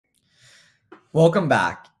Welcome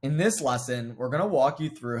back. In this lesson, we're going to walk you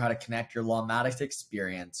through how to connect your Lawmatics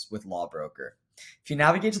experience with Lawbrokr. If you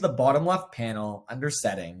navigate to the bottom left panel under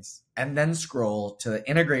Settings and then scroll to the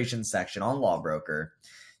Integration section on Lawbrokr,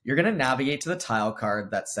 you're going to navigate to the tile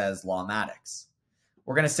card that says Lawmatics.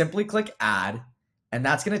 We're going to simply click Add, and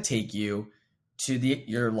that's going to take you to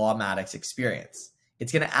your Lawmatics experience.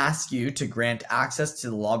 It's going to ask you to grant access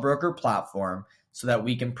to the Lawbrokr platform so that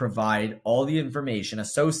we can provide all the information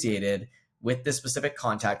associated with this specific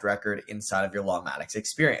contact record inside of your Lawmatics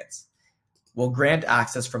experience. We'll grant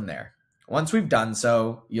access from there. Once we've done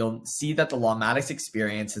so, you'll see that the Lawmatics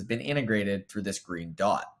experience has been integrated through this green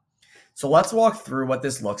dot. So let's walk through what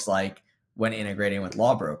this looks like when integrating with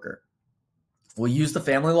Lawbrokr. We'll use the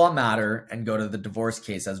family law matter and go to the divorce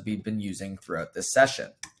case as we've been using throughout this session.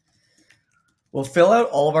 We'll fill out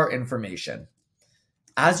all of our information.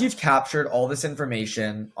 As you've captured all this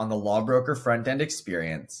information on the Lawbrokr front-end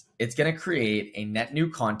experience, it's going to create a net new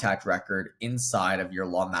contact record inside of your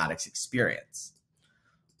Lawmatics experience.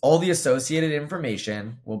 All the associated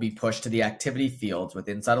information will be pushed to the activity fields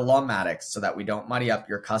within inside of Lawmatics so that we don't muddy up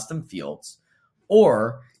your custom fields,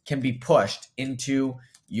 or can be pushed into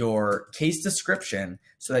your case description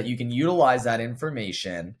so that you can utilize that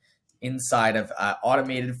information inside of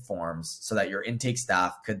automated forms so that your intake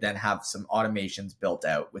staff could then have some automations built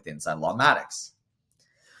out with inside Lawmatics.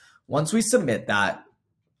 Once we submit that,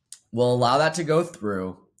 we'll allow that to go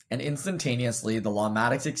through, and instantaneously the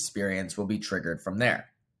Lawmatics experience will be triggered from there.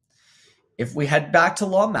 If we head back to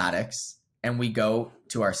Lawmatics and we go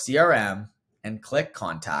to our CRM and click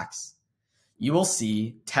Contacts, you will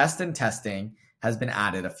see Test and Testing has been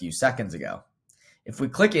added a few seconds ago. If we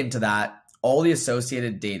click into that, all the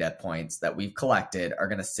associated data points that we've collected are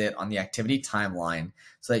going to sit on the activity timeline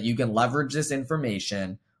so that you can leverage this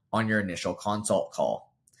information on your initial consult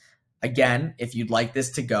call. Again, if you'd like this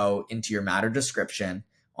to go into your matter description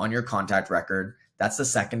on your contact record, that's the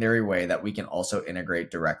secondary way that we can also integrate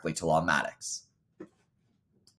directly to Lawmatics.